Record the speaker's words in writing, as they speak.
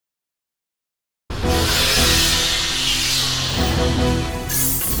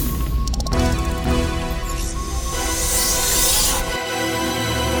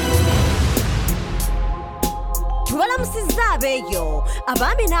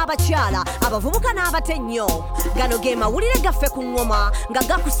abaami n'abakyala abavubuka n'abatennyo gano ge mawulire gaffe ku ngoma nga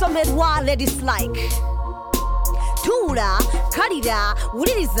gakusomerwa ladies like tuula kalira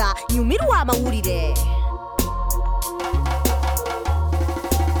wuliriza nyumirwa amawulire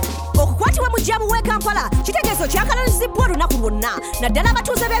okukwatibwa mu jjaamu w'e Kampala kitegeezo kyakalalizibwa olunaku lwonna naddala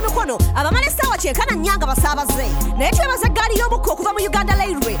abatuuze b'emikono abamala essaawa kyenkana nnya nga basaabaze naye twebaza eggaali y'omukka okuva mu Uganda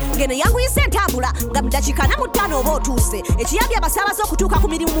Railway ng'eno yanguyisa entambula nga mu ddakiika 45 oba otuuse ekiyambye abasaabaze okutuuka ku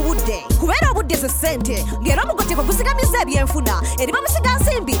mirimu mu budde kubeera obudde ze ssente ng'era omugotteko gusigamiza ebyenfuna eri bamusiga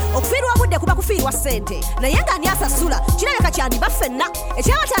nsimbi okufiirwa obudde kuba kufiirwa ssente naye ng'ani asasula kirabika kyandiba ffenna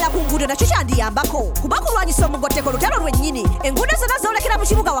ekyabataala ku nguudo nakyo kyandiyambako kuba kulwanyisa omugotteko lutalo lwennyini enguudo zonna zoolekera mu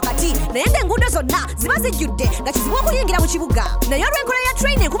kibuga wakati naye ng'enguudo zonna ziba zijjudde nga kizibu okuyingira mu kibuga naye olw'enkola ya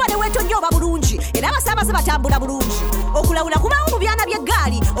train enkuba ne weetonnya oba bulungi era abasaabaze batambula bulungi okulawula kubaawo mu byana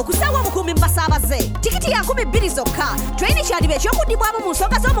by'eggaali okusaawa obukuumi mu basaabaze tikiti ya 200 zokka train kyandiba ekyokuddibwamu mu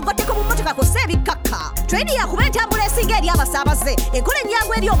nsonga z'omugotteko mu mmotoka kw'ossa ebikkakka train yakuba entambula esinga eri abasaabaze enkola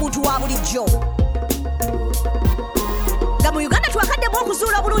ennyangu eri omuntu wa bulijjo nga mu Uganda twakaddemu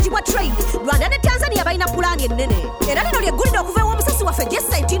okuzuula obulungi bwa train Rwanda ne Tanzania balina pulaani ennene era lino lyeggulire okuva ew'omusasi waffe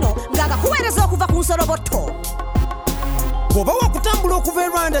Jesentino ng'agakuweereza okuva ku nsolobotto bw'oba wakutambula okuva e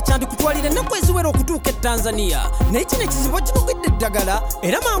Rwanda kyandikutwalira ennaku eziwera okutuuka e Tanzania naye kino ekizibu kinugidde eddagala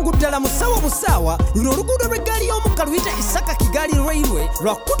era mangu ddala mu ssaawa busaawa luno oluguudo lw'eggaali y'omukka luyita Isaka Kigali Railway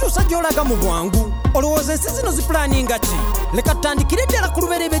lwakutuusa gy'olaga mu bwangu olowooza ensi zino zipulaaninga ki leka tutandikire ddala ku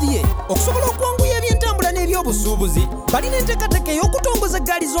lubereberye okusobola okwanguya eby'entambula n'ebyobusuubuzi balina enteekateeka ey'okutongoza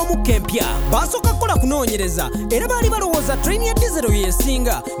eggaali z'omukka empya baasooka kukola kunoonyereza era baali balowooza train ya dizero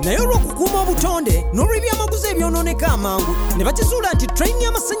yeesinga naye olw'okukuuma obutonde n'olw'ebyamaguzi ebyonooneka amangu ne bakizuula nti train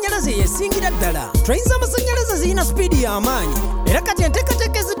y'amasannyalaze yeesingira ddala train z'amasannyalaze zirina sipiidi y'amaanyi era kati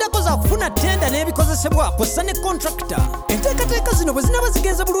enteekateeka eziddako za kufuna ttenda n'ebikozesebwa kw'ossa ne kontrakita enteekateeka zino bwe zinaba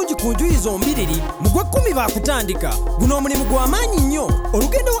zigenze bulungi ku njuyi zombiriri mu gw'ekkumi baakutandika guno omulimu gw'amaanyi nnyo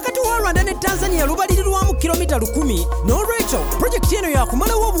olugendo wakati wa Rwanda ne Tanzania lubalirirwamu kilomita 1000 n'olwekyo pulojekiti eno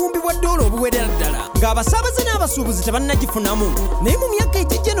yakumalawo obuwumbi bwa ddoola obuwerera ddala ng'abasaabaze n'abasuubuzi tebannagifunamu naye mu myaka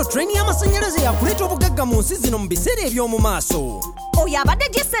egijja eno train y'amasannyalaze yakuleeta obugagga mu nsi zino mu biseera eby'omu maaso oyo abadde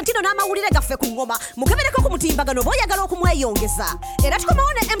Jesentino n'amawulire gaffe ku ngoma mukebereko ku mutimbagano b'oyagala okumweyongeza era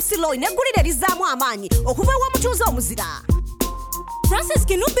tukomawo ne MC Loy n'eggulire erizaamu amaanyi okuva ew'omutuuze omuzira Francis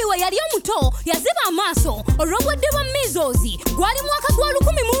Kinubi we yali omuto yaziba amaaso olw'obwadde bwa measles gwali mwaka gwa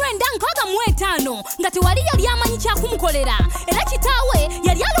 1965 nga tewali yali amanyi kyakumukolera era kitaawe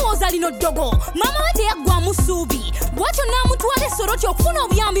yali alowooza lino ddogo maama we teyaggwamu ssuubi bw'atyo n'amutwala essoroti okufuna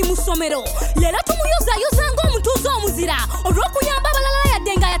obuyambi mu ssomero leero tumuyozaayoza ng'omutuuze omuzira olw'okuyamba abalala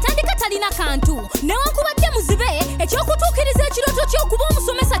yadde nga yatandika talina kantu newankubadde muzibe ekyokutuukiriza ekirooto ky'okuba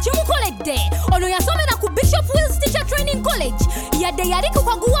omusomesa kimukoledde ono yasomera ku Bishop Wills Teacher Training College yadde yali ku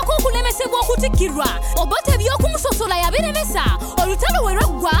kaguwa k'okulemesebwa okutikkirwa obote by'okumusosola yabiremesa olutalo we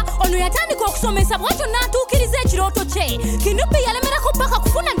lwaggwa ono yatandika okusomesa bw'atyo n'atuukiriza ekirooto kye Kinubi yalemerako paka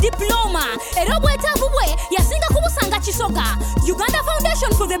kufuna diploma era obwetaavu bwe yasinga kubusanga Kisoga Uganda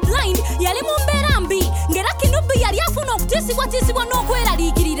Foundation for the Blind yali mu mbeera mbi ng'era Kinubi yali afuna okutiisibwatiisibwa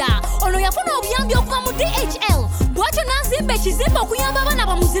n'okweraliikirira ono yafuna obuyambi okuva mu DHL bw'atyo n'azimba ekizimbe okuyamba abaana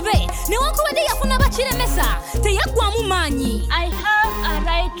bamuzibe newankubadde yafuna bakiremesa teyaggwamu maanyi I have a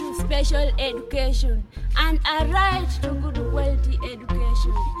right to special education and a right to good quality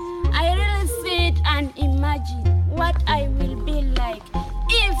education. I really sit and imagine what I will be like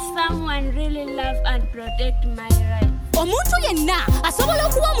if someone really love and protect my rights. Omuntu yenna asobola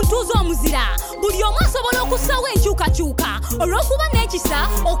okuba omutuuze omuzira buli omu asobola okussawo enkyukakyuka olw'okuba n'ekisa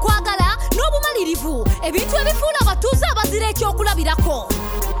okwagala n'obumalirivu ebintu ebifuula abatuuze abazira ekyokulabirako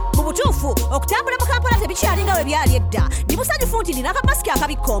mu butuufu okutambula mu Kampala tebikyalinga we byali edda ndi musanyufu nti nina akamasiki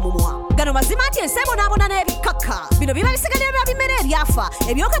akabikka omumwa gano mazima nti ensi ebonaabona n'ebikkakka bino biba bisigadde bya bimera ebyafa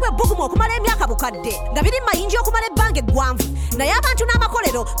ebyokebwa ebbugumu okumala emyaka bukadde nga biri mu mayinja okumala ebbanga eggwanvu naye abantu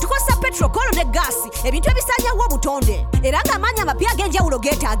n'amakolero tukozesa petrokolo ne gaasi ebintu ebisaanyawo obutonde era ng'amaanyi amapya ag'enjawulo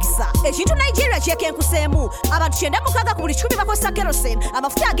geetaagisa ekintu Nigeria kyekenkuseemu abantu 96 ku buli 100 bakozesa kerosene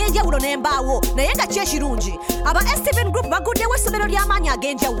amafuta ag'enjawulo n'embaawo naye nga kyekirungi aba Steven Group baguddewo essomero ly'amaanyi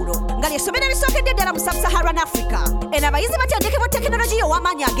ag'enjawulo nga ly'essomero erisookedde ddala mu Sub-Saharan Africa eno abayizi batendekebwa tekinologiya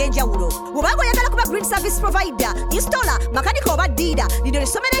ow'amaanyi ag'enjawulo bw'obanga oyagala kuba green service provider installer makanika oba diida lino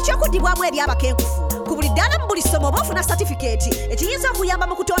ly'essomero ekyokuddibwamu eby'abakenkufu ku buli ddala mu buli ssomo oba ofuna satifikeeti ekiyinza okuyamba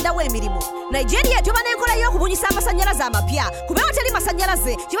mu kutondawo emirimu Nigeria etuba n'enkola y'okubunyisa amasannyalaze amapya kubeera teri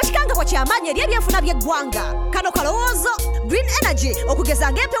masannyalaze kiba kikangabwa ky'amaanyi eri ebyenfuna by'eggwanga kano kalowoozo green energy okugeza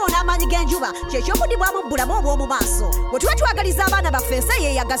ng'empewo n'amaanyi g'enjuba kyekyokuddibwamu mu bulamu obw'omu maaso bwe tuba twagaliza abaana baffe ensi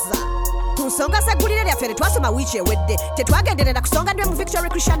eyeeyagaza ku nsonga zeggulire lyaffe ne twasoma wiiki ewedde tetwagenderera kusonga ndwe mu Victory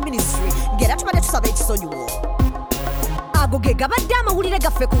Christian Ministry ng'era tubadde tusaba ekisonyiwo ago ge gabadde amawulire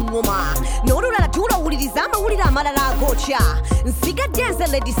gaffe ku ngoma n'olulala tuula owuliriza amawulire amalala agookya nsigadde nze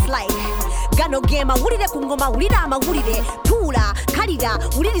Lady Slide gano ge mawulire ku ngoma wulira amawulire tuula kalira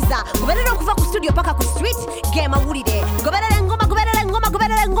wuliriza goberera okuva ku studio paka ku street ge mawulire goberera engoma goberera engoma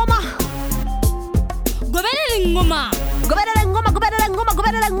goberera engoma goberera engoma goberera engoma goberera engoma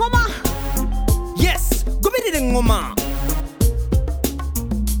goberera engoma yes goberera engoma